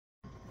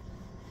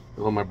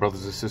Hello, my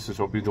brothers and sisters.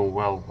 Hope you're doing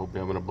well. Hope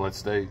you're having a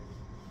blessed day.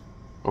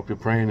 Hope you're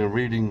praying and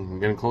reading and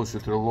getting closer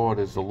to the Lord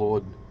as the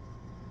Lord.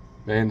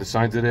 Man, the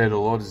signs are there. The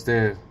Lord is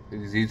there.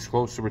 He's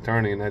close to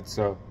returning, and that's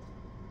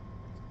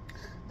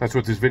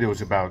what this video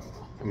is about.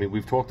 I mean,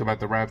 we've talked about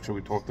the rapture.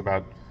 We talked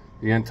about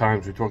the end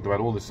times. We talked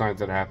about all the signs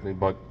that are happening.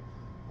 But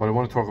what I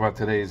want to talk about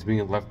today is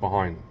being left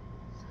behind.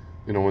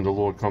 You know, when the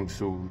Lord comes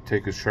to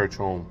take His church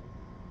home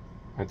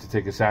and to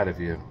take us out of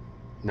here.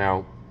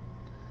 Now,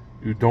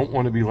 you don't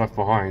want to be left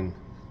behind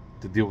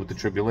to deal with the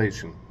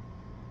tribulation,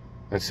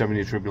 that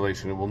 7-year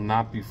tribulation. It will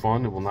not be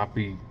fun. It will not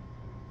be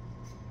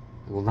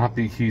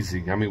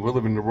easy. I mean, we're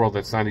living in a world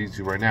that's not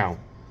easy right now,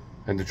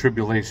 and the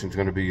tribulation is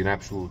going to be an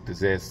absolute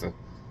disaster.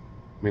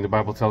 I mean, the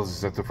Bible tells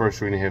us that the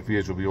first 3.5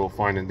 years will be all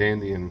fine and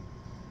dandy, and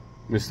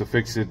Mr.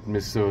 Fix-It,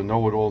 Mr.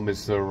 Know-It-All,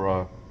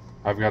 Mr.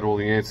 I've got all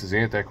the answers, the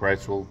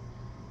Antichrist will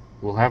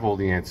have all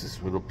the answers.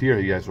 It'll appear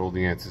he has all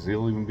the answers.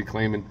 He'll even be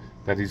claiming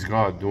that he's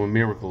God, doing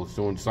miracles,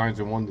 doing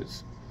signs and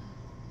wonders.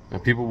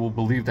 And people will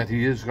believe that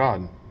he is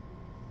God.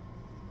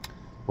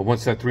 But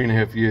once that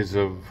 3.5 years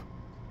of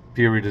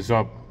period is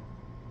up,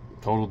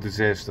 total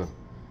disaster.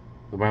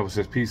 The Bible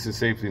says peace and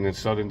safety and then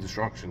sudden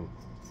destruction.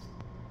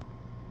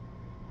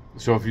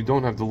 So if you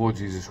don't have the Lord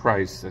Jesus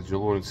Christ as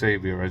your Lord and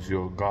Savior, as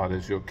your God,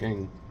 as your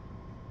King,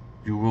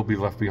 you will be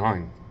left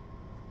behind.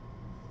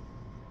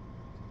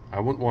 I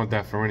wouldn't want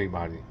that for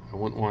anybody. I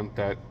wouldn't want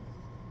that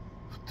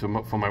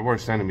for my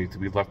worst enemy to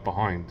be left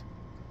behind.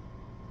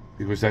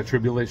 Because that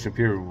tribulation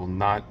period will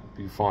not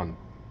be fun.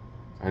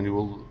 And you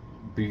will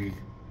be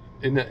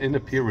in a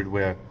period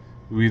where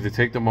you either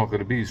take the mark of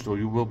the beast or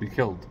you will be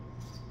killed.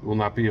 You will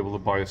not be able to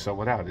buy or sell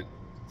without it.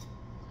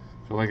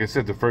 So like I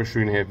said, the first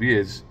 3.5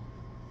 years,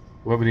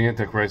 whoever the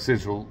Antichrist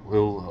is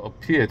will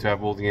appear to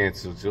have all the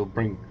answers. He'll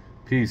bring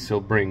peace.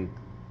 He'll bring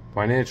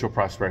financial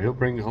prosperity.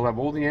 He'll have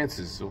all the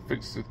answers. He'll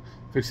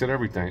fix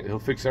everything. He'll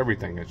fix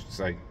everything, I should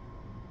say.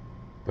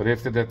 But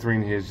after that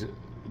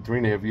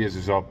 3.5 years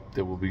is up,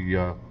 there will be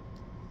a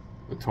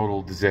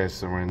total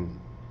disaster, and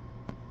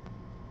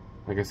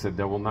like I said,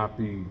 there will not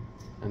be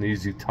an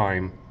easy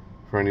time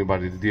for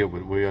anybody to deal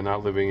with. We are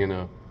not living in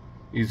an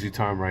easy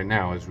time right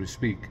now as we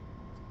speak.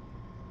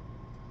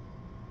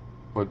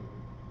 But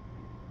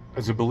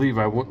as a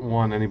believer, I wouldn't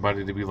want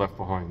anybody to be left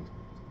behind.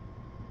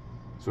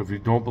 So if you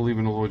don't believe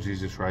in the Lord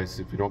Jesus Christ,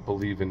 if you don't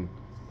believe in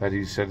that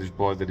He shed His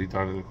blood, that He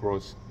died on the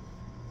cross,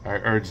 I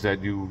urge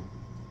that you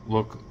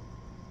look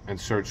and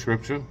search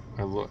Scripture.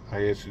 I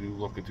ask you to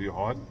look into your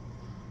heart.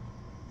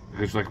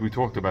 Because like we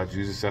talked about,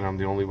 Jesus said, I'm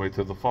the only way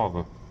to the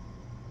Father.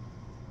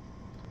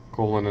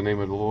 Call on the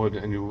name of the Lord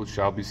and you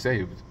shall be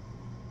saved.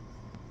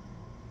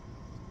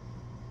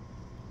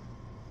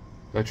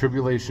 That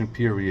tribulation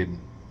period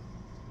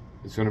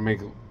is going to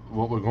make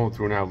what we're going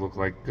through now look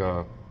like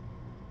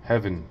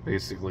heaven,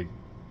 basically.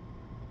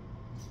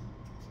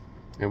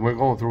 And we're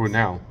going through it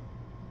now.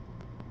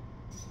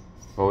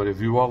 But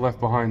if you are left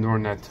behind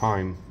during that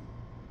time,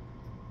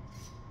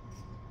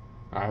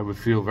 I would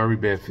feel very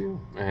bad for you.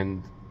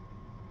 And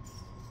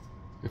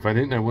if I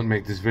didn't, I wouldn't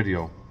make this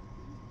video.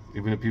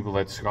 Even the people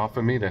that scoff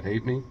at me, that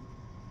hate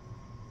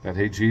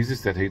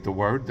Jesus, that hate the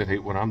Word, that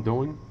hate what I'm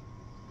doing,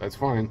 that's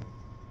fine.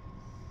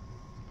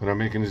 But I'm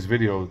making this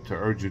video to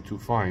urge you to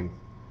find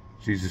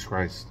Jesus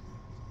Christ.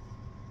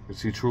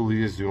 Because He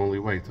truly is the only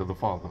way to the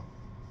Father.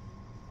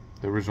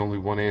 There is only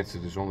one answer.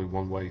 There's only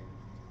one way.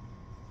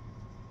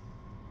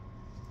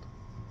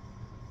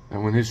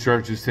 And when His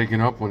church is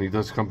taken up, when He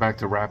does come back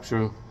to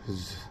rapture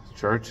His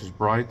church, His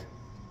bride,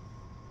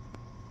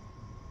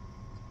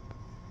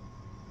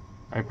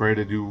 I pray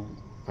that you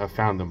have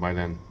found Him by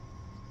then.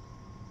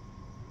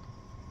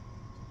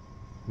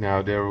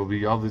 Now there will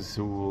be others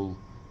who will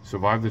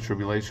survive the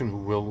tribulation, who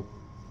will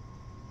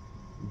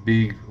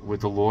be with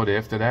the Lord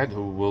after that,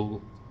 who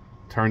will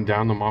turn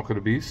down the mark of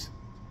the beast.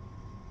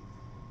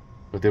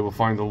 But they will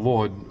find the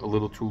Lord a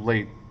little too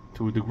late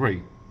to a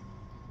degree.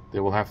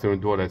 They will have to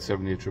endure that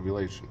 7-year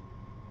tribulation.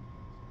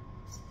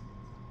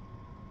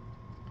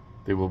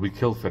 They will be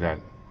killed for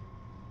that,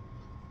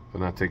 for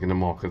not taking the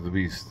mark of the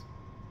beast.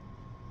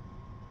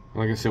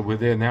 Like I said, we're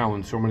there now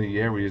in so many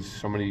areas,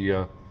 so many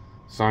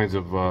signs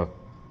of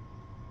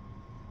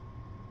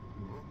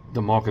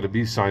the mark of the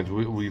beast signs.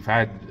 We've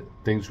had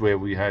things where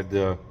we had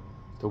to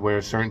wear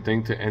a certain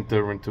thing to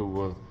enter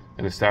into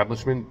an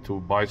establishment, to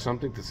buy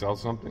something, to sell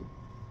something.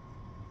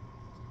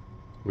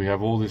 We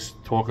have all this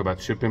talk about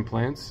chip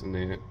implants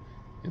in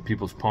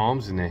people's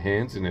palms, in their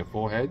hands, in their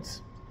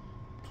foreheads.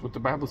 That's what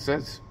the Bible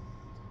says.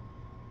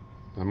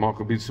 The mark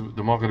of the beast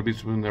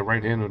will be in their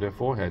right hand or their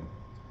forehead.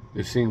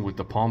 They're seen with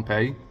the palm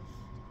pay.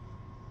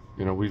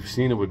 You know, we've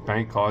seen it with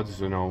bank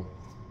cards, you know,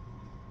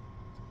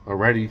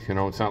 already. You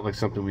know, it's not like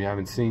something we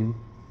haven't seen.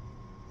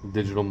 The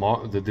digital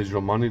money,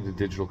 the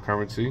digital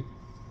currency.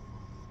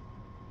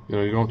 You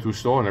know, you're going to a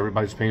store and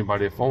everybody's paying by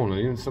their phone. And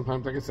even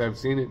sometimes, like I said, I've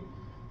seen it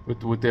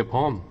with their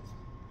palm.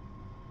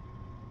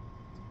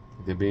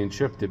 They're being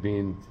chipped. They're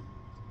being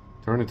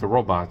turned into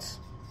robots.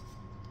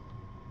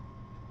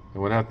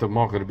 And without the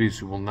mark of the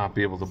beast, you will not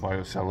be able to buy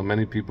or sell. And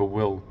many people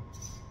will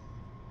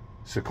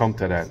succumb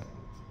to that.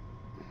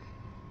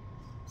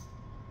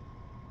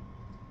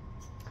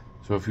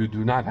 So if you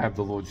do not have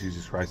the Lord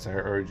Jesus Christ, I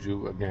urge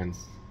you again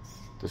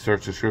to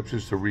search the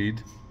scriptures, to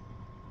read,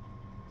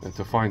 and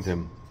to find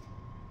him.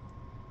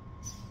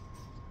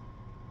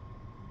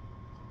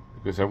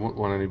 Because I wouldn't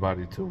want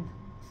anybody to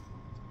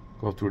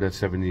go through that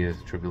 7-year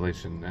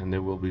tribulation, and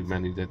there will be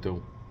many that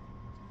do.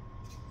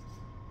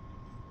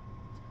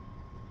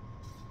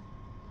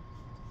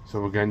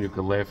 So again, you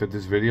could laugh at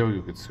this video,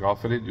 you could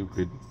scoff at it, you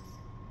could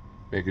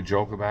make a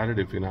joke about it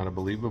if you're not a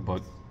believer,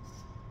 but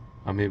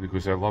I'm here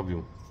because I love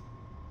you.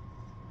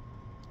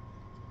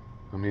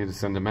 I'm here to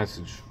send a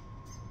message.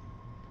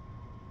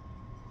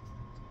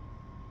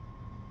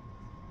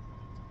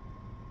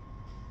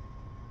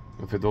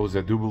 And for those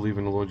that do believe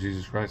in the Lord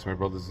Jesus Christ, my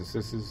brothers and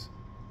sisters,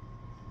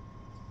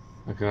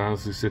 I can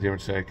honestly sit here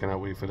and say I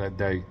cannot wait for that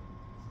day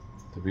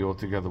to be all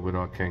together with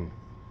our King.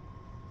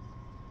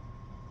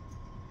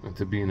 And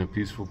to be in a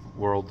peaceful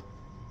world.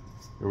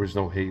 There is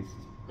no hate,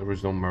 there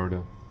is no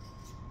murder,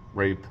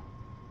 rape,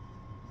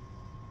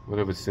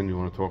 whatever sin you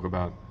want to talk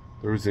about.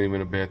 There isn't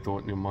even a bad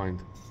thought in your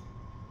mind.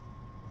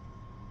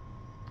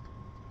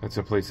 That's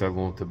a place I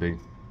long to be.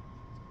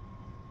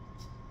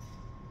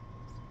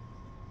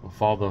 Well,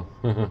 Father,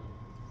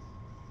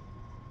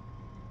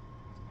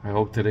 I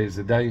hope today's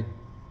the day,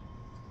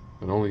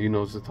 but only He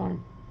knows the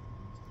time.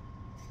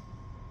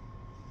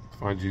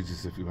 Find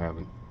Jesus if you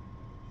haven't.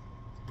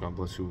 God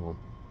bless you all.